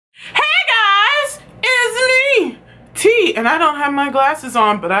see, and I don't have my glasses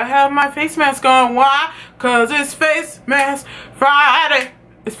on, but I have my face mask on. Why? Cause it's Face Mask Friday.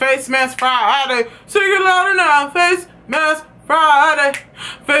 It's Face Mask Friday. Sing it louder now. Face Mask Friday.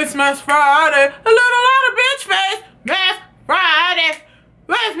 Face Mask Friday. A little louder, bitch. Face Mask Friday.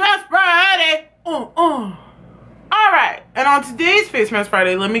 Face Mask Friday. Alright, and on today's Face Mask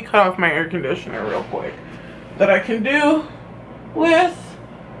Friday, let me cut off my air conditioner real quick. That I can do with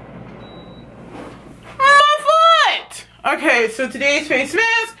my foot! Okay, so today's face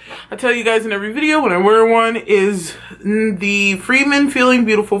mask, I tell you guys in every video when I wear one, is the Freeman Feeling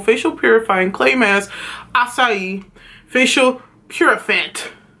Beautiful Facial Purifying Clay Mask Acai Facial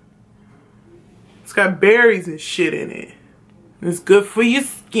Purifiant. It's got berries and shit in it. It's good for your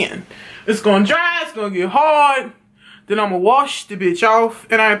skin. It's gonna dry, it's gonna get hard. Then I'm gonna wash the bitch off,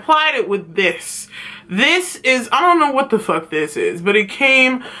 and I applied it with this. This is, I don't know what the fuck this is, but it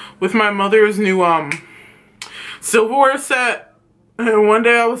came with my mother's new silverware set. And one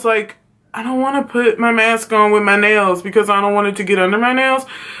day I was like, I don't want to put my mask on with my nails because I don't want it to get under my nails.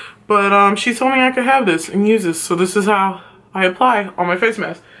 But she told me I could have this and use this. So this is how I apply on my face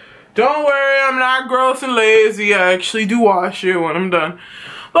mask. Don't worry, I'm not gross and lazy. I actually do wash it when I'm done.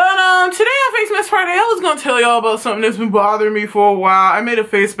 But today on Face Mask Friday, I was gonna tell y'all about something that's been bothering me for a while. I made a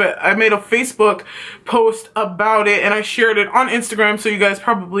Facebook post about it, and I shared it on Instagram, so you guys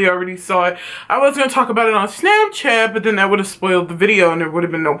probably already saw it. I was gonna talk about it on Snapchat, but then that would have spoiled the video, and there would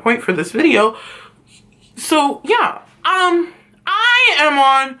have been no point for this video. So yeah, I am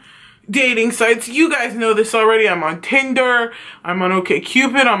on dating sites. You guys know this already. I'm on Tinder. I'm on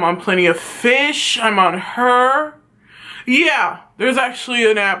OkCupid. I'm on Plenty of Fish. I'm on Her. Yeah, there's actually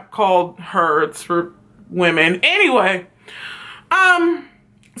an app called Her. It's for women. Anyway, so I'm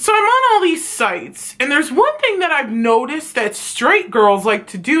on all these sites, and there's one thing that I've noticed that straight girls like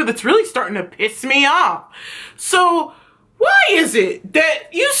to do that's really starting to piss me off. So why is it that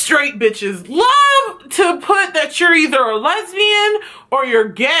you straight bitches love to put that you're either a lesbian or you're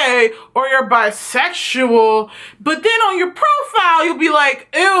gay or you're bisexual, but then on your profile you'll be like,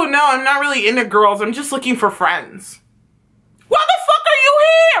 ew, no, I'm not really into girls, I'm just looking for friends. Why the fuck are you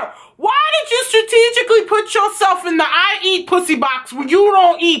here? Why did you strategically put yourself in the I eat pussy box when you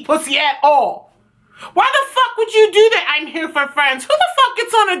don't eat pussy at all? Why the fuck would you do that? I'm here for friends. Who the fuck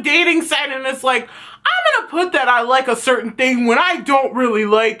gets on a dating site and it's like, I'm gonna put that I like a certain thing when I don't really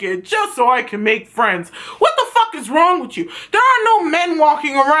like it, just so I can make friends. What the fuck is wrong with you? There are no men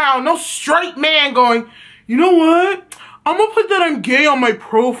walking around, no straight man going, you know what? I'm gonna put that I'm gay on my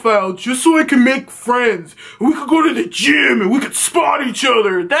profile just so I can make friends. We could go to the gym and we could spot each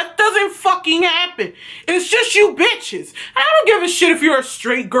other. That doesn't fucking happen. It's just you bitches. I don't give a shit if you're a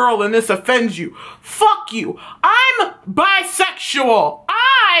straight girl and this offends you. Fuck you. I'm bisexual.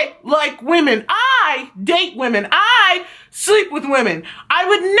 I like women. I date women. I sleep with women. I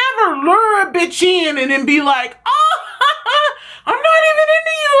would never lure a bitch in and then be like, oh, I'm not even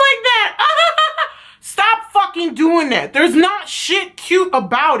into you like that. Stop fucking doing that. There's not shit cute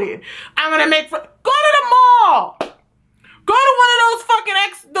about it. I'm gonna make friends. Go to the mall. Go to one of those fucking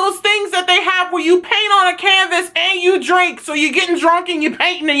those things that they have where you paint on a canvas and you drink. So you're getting drunk and you're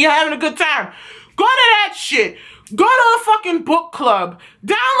painting and you're having a good time. Go to that shit. Go to a fucking book club.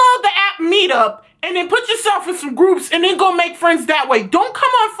 Download the app Meetup and then put yourself in some groups and then go make friends that way. Don't come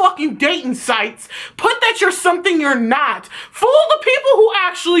on fucking dating sites. Put that you're something you're not. Fool the people who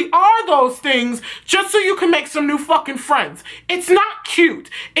actually are those things just so you can make some new fucking friends. It's not cute.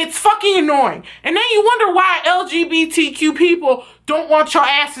 It's fucking annoying. And then you wonder why LGBTQ people don't want your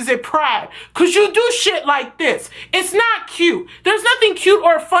asses at Pride. Cause you do shit like this. It's not cute. There's nothing cute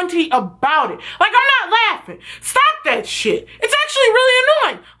or funny about it. Like, I'm not laughing. Stop that shit. It's actually really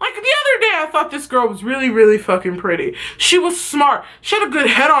annoying. Like, the other day I thought this girl was really, really fucking pretty. She was smart. She had a good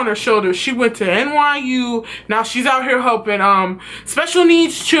head on her shoulders. She went to NYU. Now she's out here helping special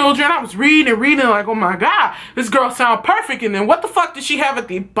needs children. I was reading like, oh my God, this girl sound perfect. And then what the fuck did she have at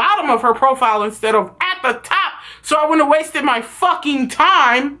the bottom of her profile instead of at the top? So I wouldn't have wasted my fucking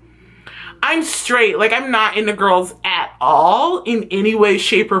time. I'm straight. Like, I'm not into girls at all in any way,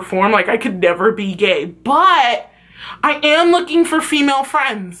 shape, or form. Like, I could never be gay. But I am looking for female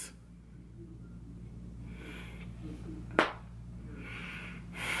friends.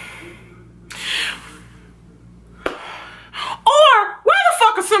 Or, where the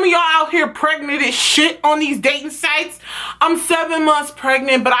fuck are some of y'all out here pregnant as shit on these dating sites? I'm 7 months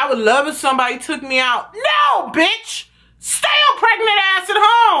pregnant, but I would love if somebody took me out. No, bitch! Stay your pregnant ass at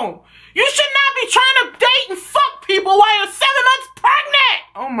home! You should not be trying to date and fuck people while you're 7 months pregnant!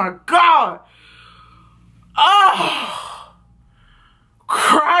 Oh my God. Oh,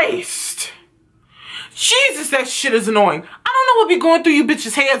 Christ. Jesus, that shit is annoying. I don't know what be going through you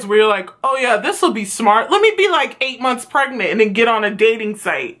bitches' heads where you're like, oh yeah, this will be smart. Let me be like 8 months pregnant and then get on a dating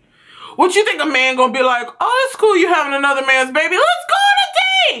site. What you think a man gonna be like, oh, it's cool you having another man's baby. Let's go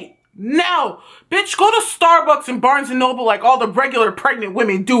on a date. No. Bitch, go to Starbucks and Barnes & Noble like all the regular pregnant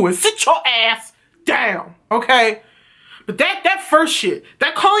women do and sit your ass down, okay? But that first shit,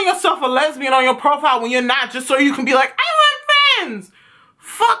 that calling yourself a lesbian on your profile when you're not just so you can be like, I want friends.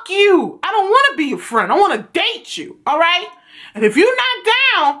 Fuck you. I don't want to be your friend. I want to date you, all right? And if you're not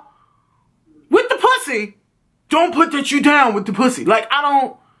down with the pussy, don't put that you down with the pussy. Like,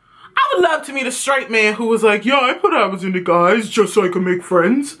 I would love to meet a straight man who was like, yeah, I put hours into guys just so I can make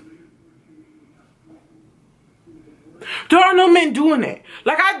friends. There are no men doing that.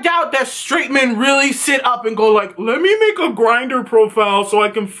 Like, I doubt that straight men really sit up and go like, let me make a Grindr profile so I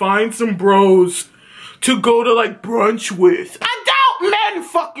can find some bros to go to like brunch with. I doubt men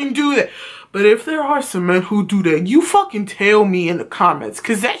fucking do that. But if there are some men who do that, you fucking tell me in the comments,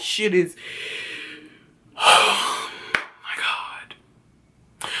 because that shit is... Oh my God.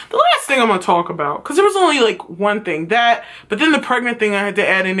 The last thing I'm going to talk about, because there was only like one thing, that, but then the pregnant thing I had to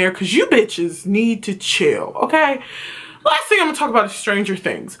add in there, because you bitches need to chill, okay? Last thing I'm going to talk about is Stranger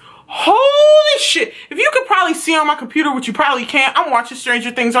Things. Holy shit. If you could probably see on my computer, which you probably can't, I'm watching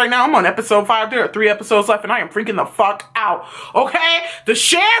Stranger Things right now. I'm on episode 5. There are 3 episodes left, and I am freaking the fuck out, okay? The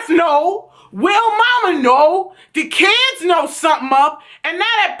sheriff know. Will mama know, the kids know something up, and now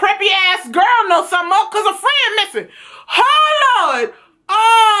that preppy ass girl knows something up because a friend missing. Oh Lord,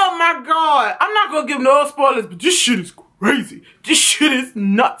 oh my God. I'm not gonna give no spoilers, but this shit is crazy. This shit is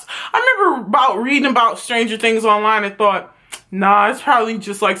nuts. I remember reading about Stranger Things online and thought, nah, it's probably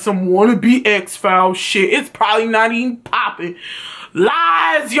just like some wannabe X-Files shit. It's probably not even popping.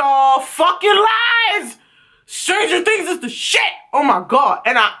 Lies, y'all, fucking lies. Stranger Things is the shit. Oh my God.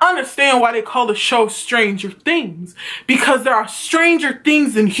 And I understand why they call the show Stranger Things. Because there are stranger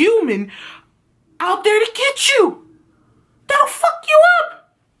things than human out there to get you. That'll fuck you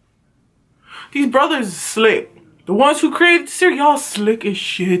up. These brothers are slick. The ones who created the series, y'all slick as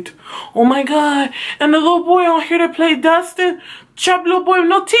shit. Oh my God. And the little boy on here that played Dustin, chub little boy with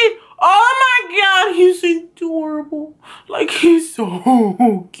no teeth. Oh my God, he's adorable. Like, he's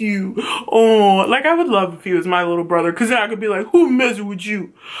so cute. Oh, like, I would love if he was my little brother, because then I could be like, who messing with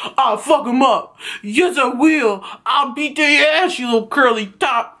you? I'll fuck him up. Yes, I will. I'll beat their ass, you little curly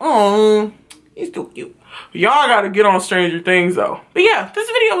top. Oh, he's so cute. Y'all gotta get on Stranger Things, though. But yeah, this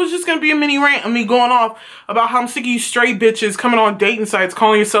video was just gonna be a mini rant of me going off about how I'm sick of you straight bitches coming on dating sites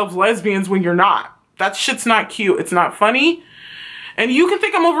calling yourselves lesbians when you're not. That shit's not cute. It's not funny. And you can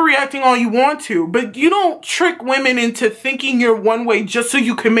think I'm overreacting all you want to, but you don't trick women into thinking you're one way just so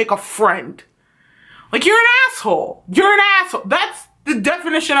you can make a friend. Like, you're an asshole. You're an asshole. That's the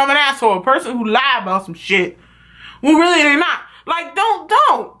definition of an asshole. A person who lie about some shit. Well, really, they're not. Like, don't.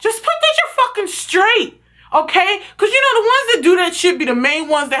 Just put that you're fucking straight. Okay? Because, you know, the ones that do that shit be the main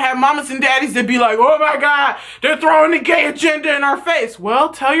ones that have mamas and daddies that be like, oh my God, they're throwing the gay agenda in our face. Well,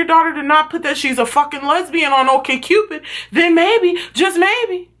 tell your daughter to not put that she's a fucking lesbian on OkCupid. Then maybe, just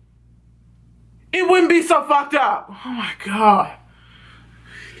maybe, it wouldn't be so fucked up. Oh my God.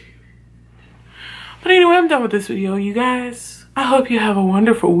 But anyway, I'm done with this video, you guys. I hope you have a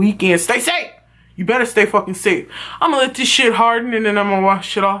wonderful weekend. Stay safe. You better stay fucking safe. I'm gonna let this shit harden and then I'm gonna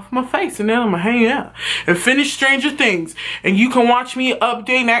wash it off my face and then I'm gonna hang out and finish Stranger Things. And you can watch me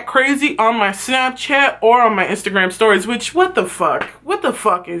update that crazy on my Snapchat or on my Instagram stories, which, what the fuck? What the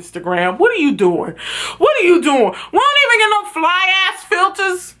fuck, Instagram? What are you doing? What are you doing? We don't even get no fly ass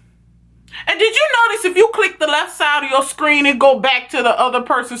filters. And did you notice if you click the left side of your screen and go back to the other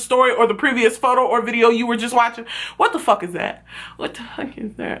person's story or the previous photo or video you were just watching? What the fuck is that? What the fuck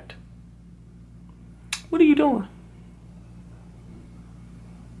is that? What are you doing?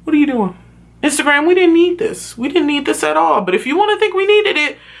 What are you doing? Instagram, we didn't need this. We didn't need this at all. But if you want to think we needed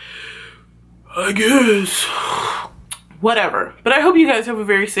it, I guess. Whatever. But I hope you guys have a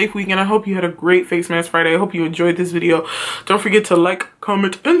very safe weekend. I hope you had a great Face Mask Friday. I hope you enjoyed this video. Don't forget to like,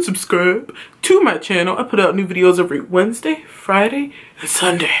 comment, and subscribe to my channel. I put out new videos every Wednesday, Friday, and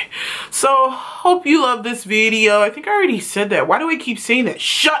Sunday. So, hope you love this video. I think I already said that. Why do I keep saying that?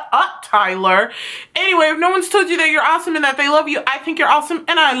 Shut up, Tyler. Anyway, if no one's told you that you're awesome and that they love you, I think you're awesome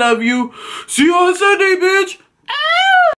and I love you. See you on Sunday, bitch.